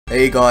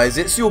Hey guys,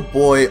 it's your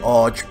boy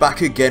Arj back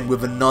again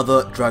with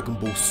another Dragon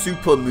Ball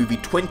Super Movie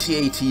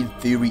 2018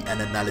 theory and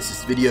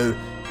analysis video,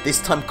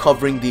 this time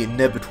covering the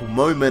inevitable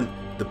moment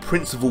the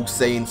Prince of All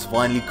Saiyans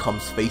finally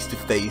comes face to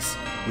face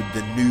with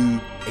the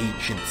new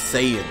Ancient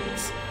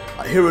Saiyans.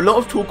 I hear a lot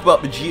of talk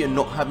about Vegeta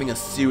not having a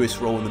serious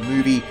role in the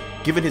movie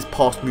given his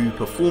past movie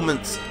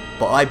performance,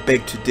 but I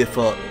beg to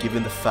differ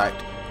given the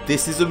fact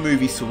this is a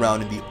movie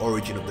surrounding the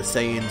origin of the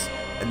Saiyans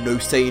and no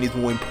Saiyan is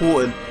more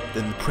important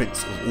than the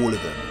Prince of all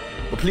of them.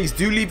 But please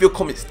do leave your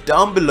comments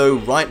down below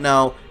right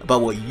now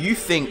about what you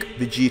think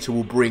Vegeta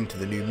will bring to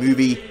the new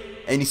movie.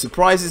 Any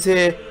surprises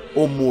here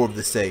or more of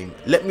the same?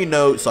 Let me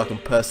know so I can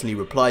personally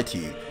reply to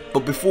you.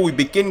 But before we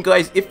begin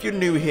guys, if you're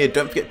new here,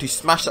 don't forget to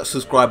smash that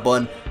subscribe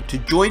button to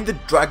join the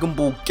Dragon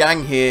Ball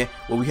gang here,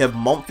 where we have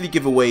monthly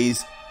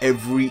giveaways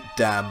every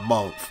damn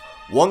month.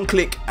 One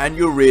click and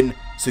you're in,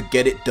 so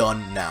get it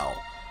done now.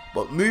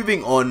 But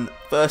moving on,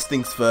 first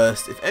things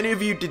first, if any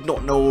of you did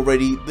not know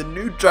already, the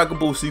new Dragon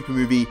Ball Super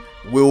movie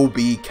will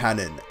be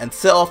canon and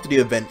set after the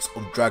events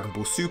of Dragon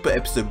Ball Super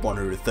episode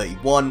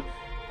 131,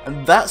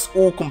 and that's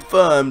all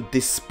confirmed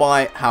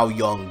despite how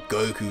young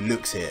Goku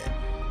looks here.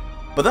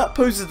 But that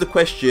poses the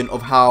question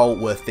of how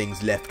were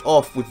things left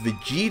off with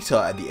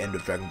Vegeta at the end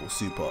of Dragon Ball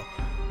Super.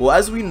 Well,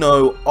 as we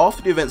know,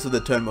 after the events of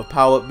the Tournament of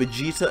Power,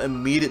 Vegeta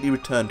immediately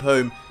returned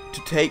home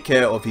to take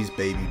care of his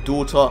baby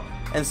daughter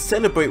and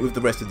celebrate with the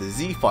rest of the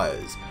Z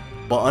fighters.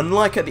 But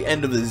unlike at the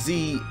end of the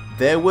Z,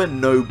 there were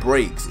no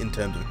breaks in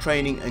terms of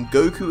training, and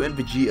Goku and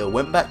Vegeta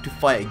went back to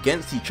fight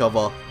against each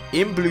other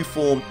in blue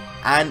form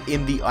and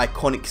in the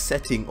iconic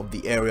setting of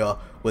the area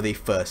where they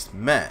first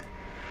met.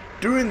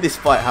 During this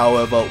fight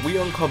however, we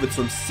uncovered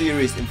some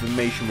serious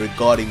information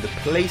regarding the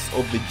place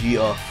of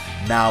Vegeta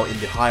now in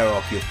the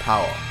hierarchy of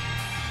power.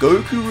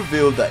 Goku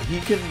revealed that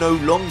he can no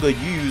longer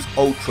use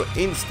Ultra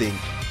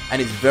Instinct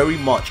and it's very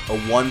much a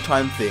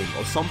one-time thing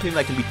or something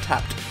that can be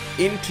tapped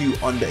into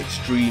under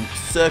extreme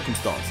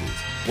circumstances,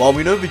 while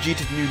we know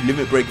Vegeta's new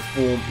Limit Breaker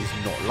form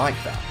is not like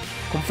that.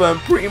 Confirmed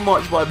pretty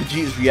much by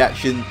Vegeta's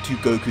reaction to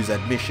Goku's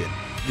admission.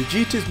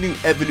 Vegeta's new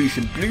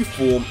Evolution Blue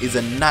form is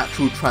a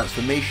natural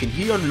transformation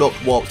he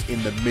unlocked whilst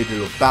in the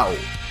middle of battle,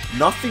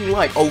 nothing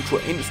like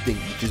Ultra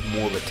Instinct, which is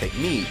more of a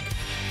technique.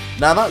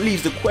 Now that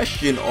leaves the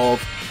question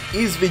of,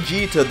 is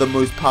Vegeta the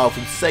most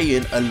powerful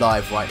Saiyan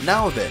alive right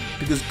now then?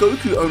 Because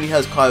Goku only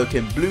has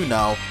Kaioken Blue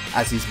now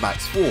as his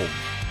max form.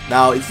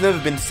 Now it's never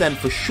been said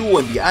for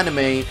sure in the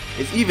anime,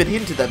 it's even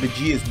hinted that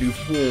Vegeta's new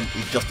form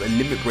is just a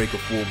Limit Breaker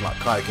form like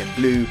Kaioken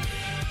Blue,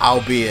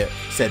 albeit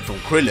said from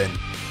Krillin,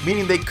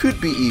 meaning they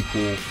could be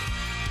equal.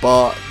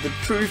 But the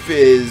truth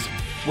is,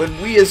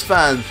 when we as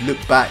fans look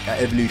back at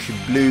Evolution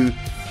Blue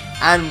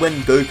and when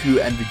Goku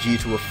and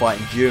Vegeta were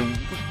fighting Jiren,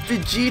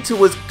 Vegeta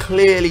was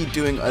clearly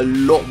doing a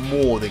lot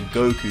more than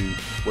Goku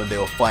when they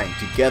were fighting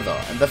together,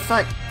 and the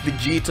fact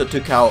Vegeta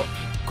took out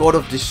God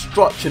of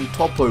Destruction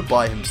Toppo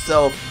by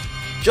himself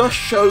just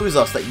shows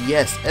us that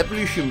yes,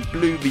 Evolution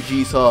Blue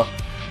Vegeta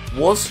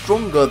was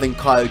stronger than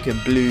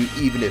Kaioken Blue,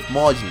 even if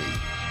marginally,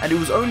 and it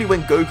was only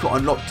when Goku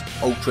unlocked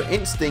Ultra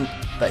Instinct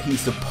that he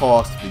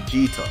surpassed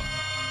Vegeta.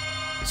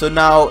 So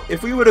now,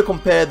 if we were to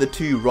compare the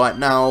two right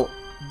now,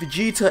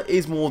 Vegeta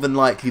is more than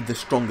likely the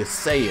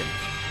strongest Saiyan,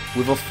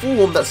 with a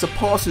form that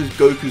surpasses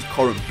Goku's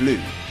current Blue.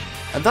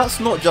 And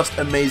that's not just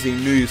amazing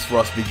news for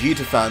us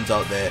Vegeta fans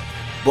out there,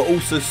 but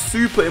also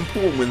super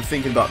important when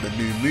thinking about the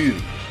new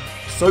movie.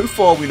 So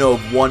far we know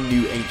of one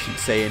new Ancient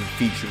Saiyan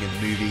featuring in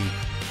the movie,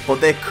 but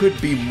there could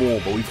be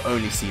more, but we've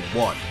only seen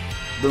one.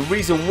 The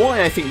reason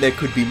why I think there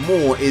could be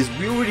more is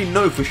we already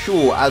know for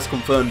sure, as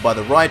confirmed by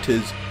the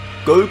writers,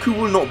 Goku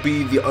will not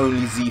be the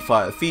only Z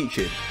fighter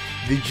featured.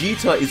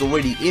 Vegeta is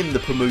already in the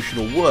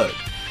promotional work,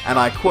 and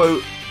I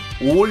quote,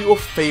 "All your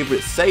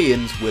favourite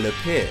Saiyans will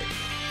appear."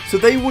 So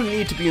they will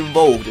need to be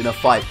involved in a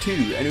fight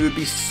too, and it would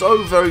be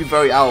so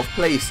very out of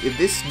place if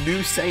this new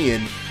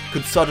Saiyan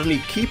could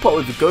suddenly keep up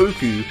with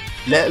Goku,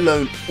 let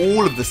alone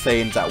all of the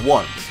Saiyans at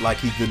once, like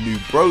he's the new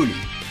Broly.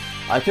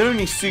 I can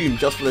only assume,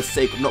 just for the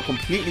sake of not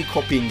completely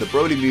copying the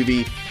Broly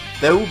movie,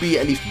 there will be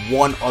at least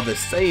one other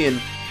Saiyan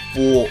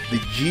for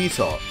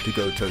Vegeta to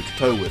go toe to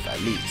toe with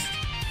at least.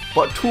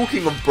 But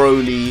talking of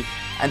Broly,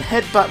 and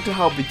head back to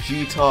how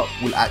Vegeta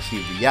will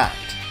actually react.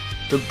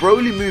 The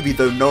Broly movie,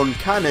 though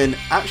non-canon,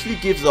 actually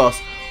gives us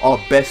our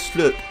best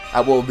look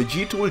at what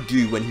Vegeta will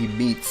do when he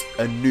meets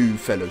a new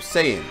fellow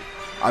Saiyan.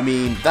 I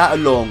mean, that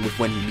along with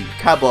when he meets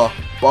Cabba,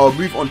 but I'll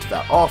move on to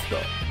that after.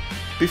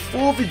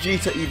 Before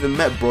Vegeta even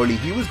met Broly,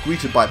 he was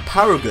greeted by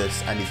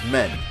Paragus and his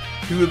men,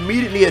 who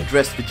immediately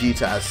addressed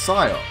Vegeta as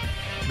Sire,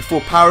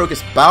 before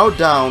Paragus bowed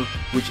down,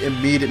 which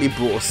immediately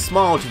brought a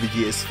smile to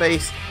Vegeta's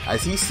face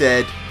as he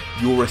said,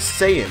 "You're a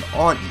Saiyan,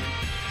 aren't you?"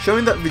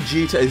 Showing that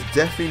Vegeta is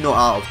definitely not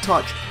out of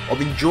touch of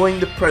enjoying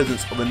the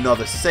presence of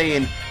another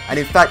Saiyan, and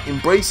in fact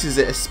embraces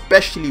it,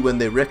 especially when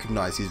they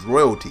recognize his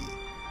royalty.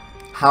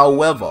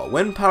 However,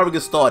 when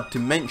Paragus started to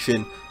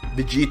mention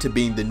Vegeta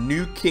being the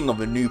new king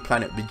of a new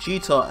planet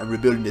Vegeta and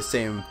rebuilding the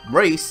same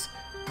race,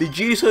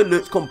 Vegeta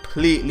looked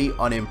completely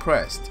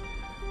unimpressed.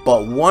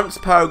 But once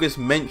Paragus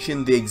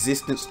mentioned the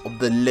existence of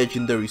the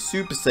legendary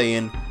Super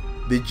Saiyan,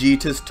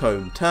 Vegeta's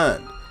tone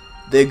turned.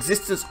 The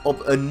existence of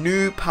a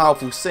new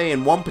powerful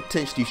Saiyan, one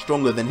potentially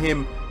stronger than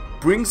him,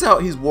 brings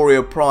out his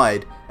warrior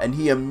pride, and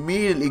he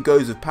immediately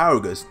goes with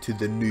Paragus to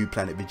the new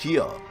planet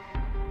Vegeta.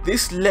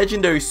 This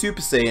legendary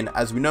Super Saiyan,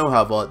 as we know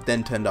however,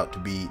 then turned out to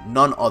be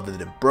none other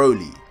than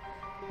Broly.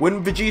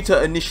 When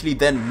Vegeta initially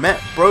then met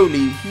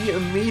Broly, he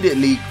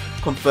immediately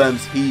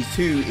confirms he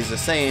too is a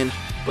Saiyan,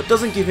 but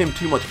doesn't give him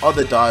too much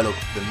other dialogue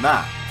than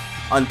that,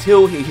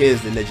 until he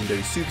hears the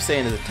legendary Super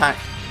Saiyan is attacked,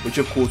 which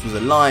of course was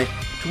a lie,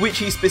 to which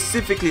he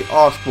specifically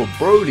asked for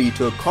Broly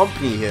to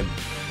accompany him,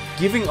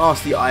 giving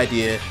us the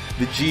idea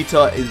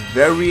Vegeta is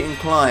very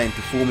inclined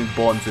to forming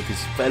bonds with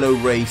his fellow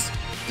race,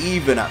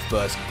 even at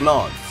first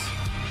glance.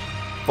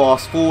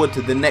 Fast forward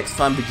to the next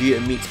time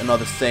Vegeta meets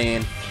another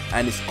Saiyan,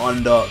 and it's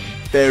under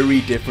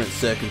very different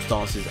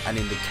circumstances and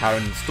in the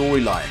canon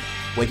storyline,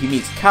 where he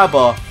meets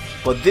Cabba,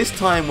 but this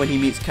time when he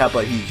meets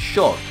Cabba he's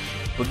shocked.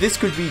 But this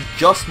could be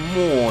just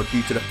more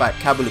due to the fact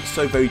Cabba looks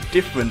so very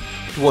different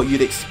to what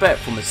you'd expect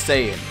from a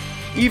Saiyan.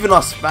 Even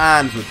us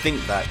fans would think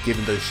that,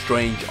 given those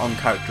strange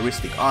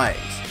uncharacteristic eyes.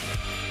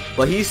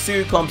 But he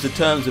soon comes to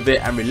terms with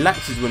it and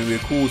relaxes when he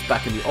recalls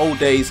back in the old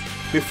days,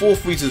 before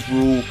Frieza's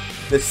rule,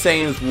 the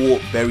Saiyans wore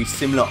very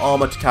similar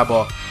armor to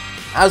Cabba,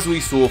 as we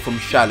saw from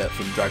Charlotte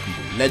from Dragon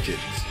Ball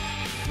Legends.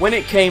 When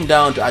it came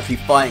down to actually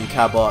fighting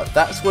Cabba,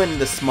 that's when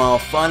the smile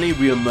finally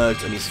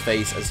re-emerged on his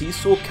face as he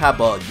saw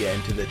Cabba get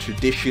into the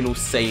traditional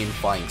Saiyan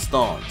fighting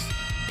stance.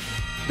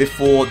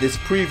 Before, this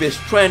previous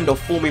trend of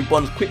forming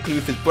bonds quickly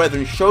with his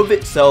brethren showed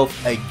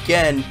itself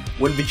again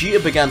when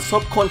Vegeta began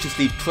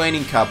subconsciously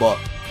training Cabba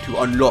to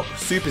unlock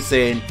Super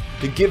Saiyan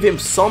to give him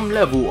some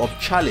level of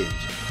challenge,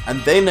 and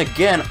then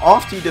again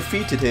after he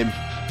defeated him,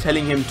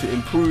 telling him to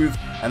improve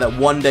and that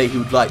one day he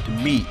would like to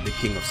meet the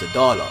King of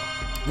Sadala.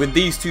 With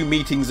these two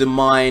meetings in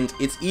mind,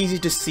 it's easy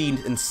to see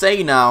and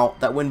say now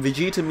that when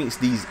Vegeta meets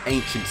these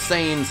ancient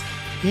Saiyans,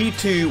 he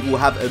too will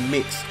have a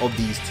mix of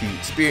these two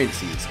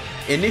experiences.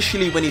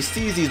 Initially, when he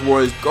sees these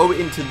warriors go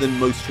into the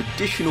most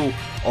traditional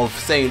of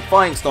Saiyan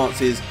fighting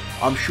stances,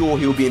 I'm sure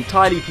he'll be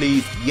entirely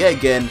pleased yet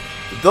again,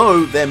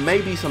 though there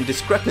may be some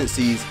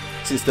discrepancies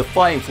since the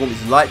fighting form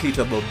is likely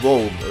to have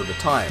evolved over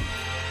time.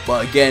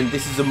 But again,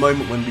 this is a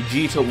moment when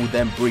Vegeta will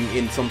then bring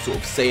in some sort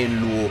of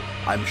Saiyan lore,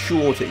 I'm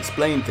sure, to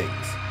explain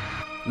things.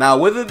 Now,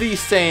 whether these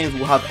Saiyans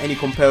will have any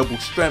comparable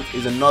strength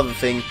is another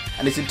thing,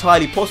 and it's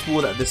entirely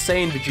possible that the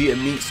Saiyan Vegeta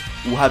meets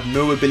will have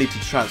no ability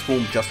to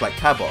transform just like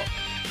Cabba.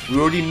 We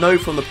already know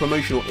from the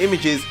promotional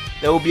images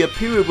there will be a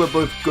period where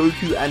both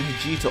Goku and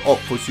Vegeta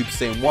opt for Super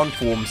Saiyan 1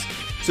 forms,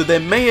 so there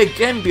may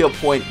again be a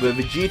point where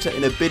Vegeta,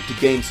 in a bid to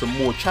gain some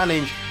more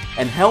challenge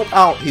and help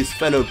out his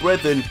fellow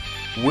brethren,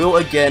 will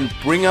again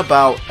bring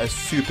about a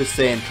Super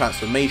Saiyan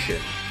transformation.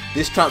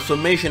 This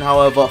transformation,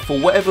 however, for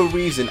whatever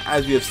reason,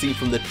 as we have seen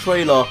from the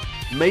trailer,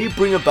 may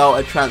bring about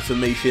a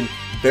transformation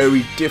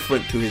very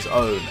different to his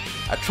own.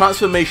 A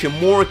transformation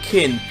more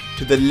akin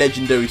to the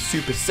legendary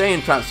Super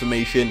Saiyan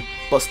transformation,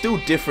 but still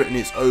different in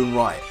its own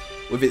right,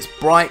 with its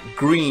bright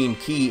green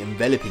ki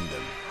enveloping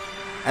them.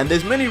 And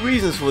there's many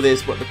reasons for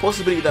this, but the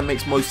possibility that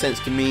makes most sense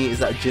to me is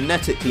that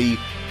genetically,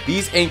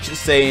 these ancient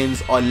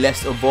Saiyans are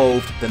less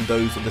evolved than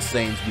those of the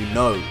Saiyans we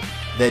know.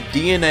 Their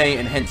DNA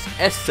and hence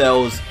S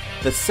cells,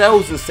 the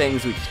cells of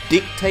Saiyans which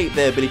dictate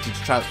their ability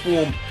to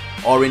transform,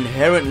 are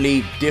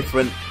inherently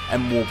different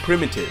and more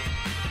primitive.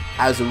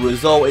 As a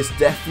result, it's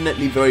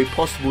definitely very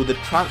possible the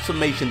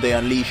transformation they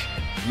unleash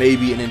may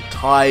be an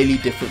entirely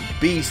different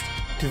beast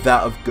to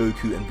that of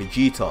Goku and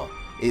Vegeta.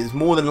 It is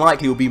more than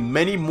likely will be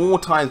many more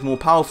times more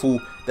powerful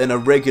than a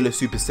regular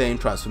Super Saiyan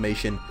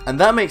transformation, and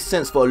that makes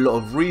sense for a lot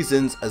of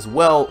reasons as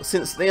well,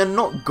 since they are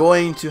not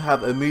going to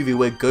have a movie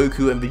where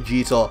Goku and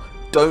Vegeta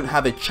don't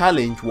have a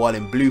challenge while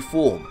in blue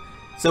form.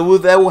 So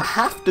there will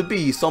have to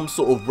be some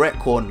sort of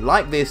retcon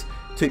like this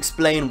to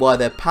explain why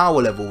their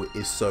power level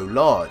is so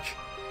large.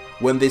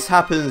 When this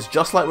happens,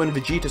 just like when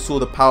Vegeta saw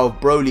the power of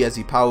Broly as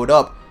he powered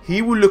up,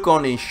 he will look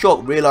on in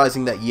shock,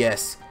 realizing that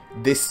yes,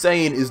 this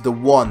Saiyan is the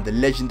one, the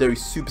legendary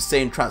Super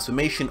Saiyan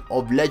transformation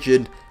of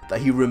legend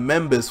that he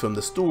remembers from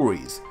the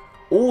stories,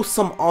 or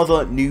some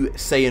other new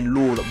Saiyan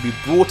lore that will be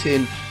brought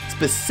in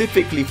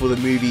specifically for the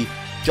movie,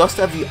 just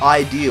as the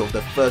idea of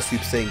the first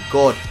Super Saiyan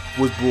God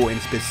was brought in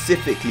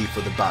specifically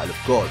for the Battle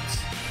of Gods.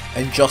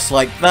 And just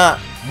like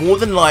that, more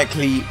than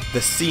likely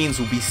the scenes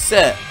will be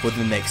set for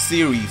the next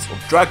series of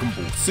Dragon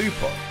Ball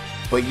Super.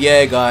 But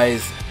yeah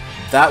guys,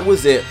 that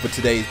was it for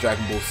today's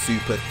Dragon Ball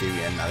Super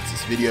theory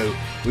analysis video,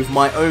 with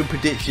my own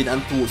prediction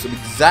and thoughts of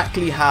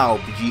exactly how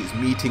Vegeta's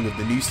meeting with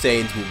the new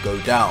Saiyans will go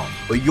down.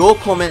 But your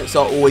comments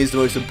are always the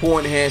most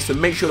important here, so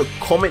make sure to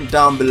comment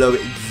down below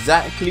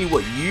exactly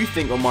what you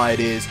think of my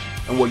ideas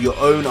and what your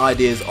own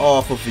ideas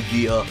are for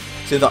Vegeta,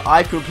 so that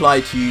I can reply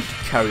to you to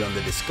carry on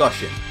the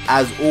discussion.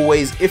 As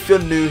always, if you're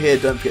new here,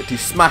 don't forget to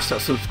smash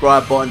that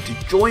subscribe button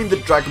to join the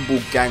Dragon Ball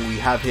gang we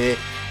have here,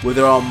 where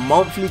there are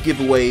monthly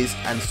giveaways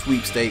and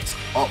sweepstakes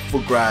up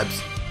for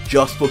grabs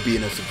just for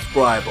being a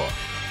subscriber.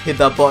 Hit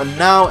that button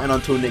now, and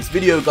until next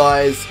video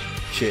guys,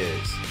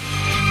 cheers.